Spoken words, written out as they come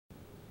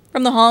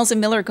From the halls of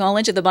Millar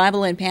College of the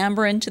Bible in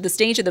Pambrun to the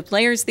stage of the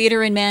Players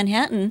Theatre in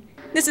Manhattan,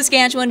 the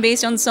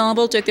Saskatchewan-based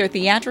ensemble took their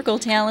theatrical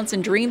talents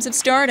and dreams of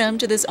stardom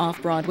to this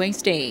off-Broadway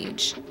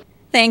stage.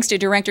 Thanks to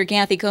director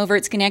Kathy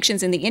Covert's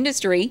connections in the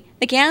industry,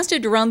 the cast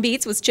of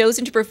Drumbeats was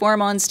chosen to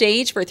perform on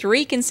stage for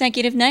 3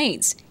 consecutive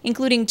nights,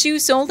 including 2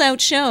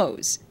 sold-out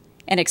shows.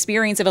 An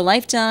experience of a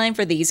lifetime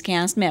for these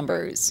cast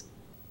members.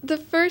 The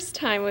first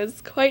time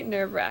was quite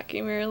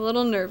nerve-wracking. We were a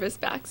little nervous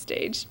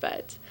backstage,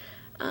 but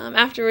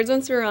afterwards,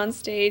 once we were on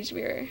stage,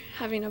 we were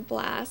having a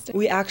blast.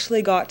 We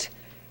actually got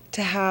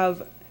to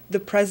have the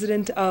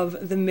president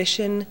of the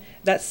mission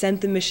that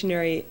sent the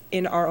missionary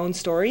in our own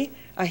story.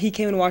 He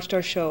came and watched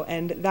our show,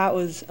 and that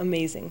was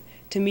amazing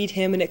to meet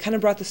him, and it kind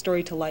of brought the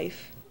story to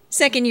life.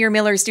 Second-year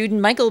Millar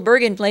student Michael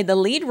Bergen played the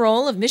lead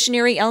role of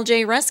missionary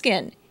L.J.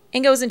 Ruskin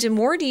and goes into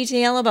more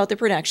detail about the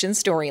production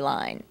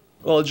storyline.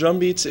 Well,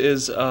 Drumbeats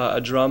is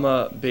a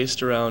drama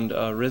based around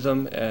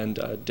rhythm and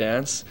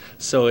dance.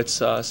 So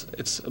it's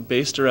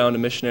based around a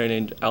missionary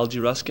named L.J.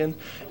 Ruskin,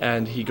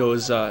 and he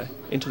goes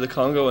into the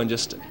Congo and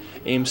just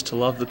aims to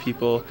love the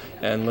people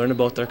and learn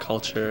about their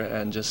culture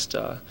and just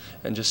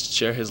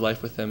share his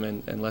life with them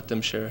and let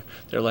them share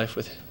their life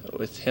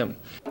with him.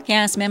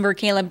 Cast member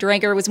Caleb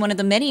Drager was one of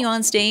the many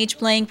on stage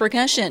playing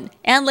percussion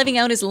and living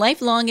out his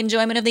lifelong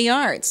enjoyment of the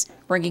arts,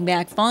 bringing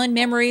back fond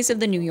memories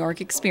of the New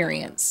York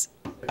experience.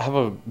 I have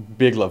a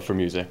big love for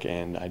music,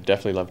 and I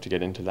definitely love to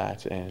get into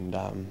that. And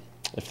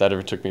if that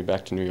ever took me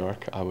back to New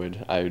York, I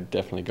would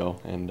definitely go.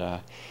 And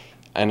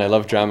I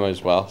love drama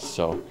as well.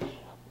 So,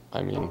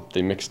 I mean,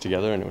 they mixed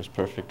together, and it was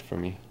perfect for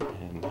me.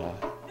 And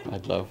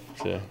I'd love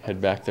to head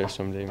back there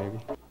someday, maybe.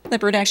 The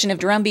production of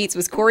Drumbeats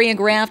was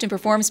choreographed and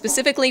performed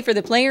specifically for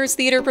the Players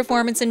Theatre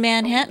performance in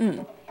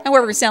Manhattan.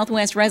 However,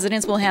 Southwest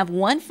residents will have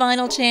one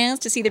final chance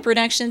to see the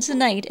production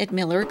tonight at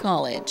Millar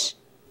College.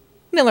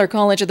 Millar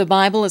College of the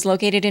Bible is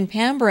located in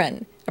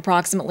Pambrun,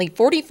 approximately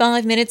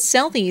 45 minutes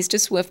southeast of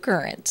Swift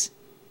Current.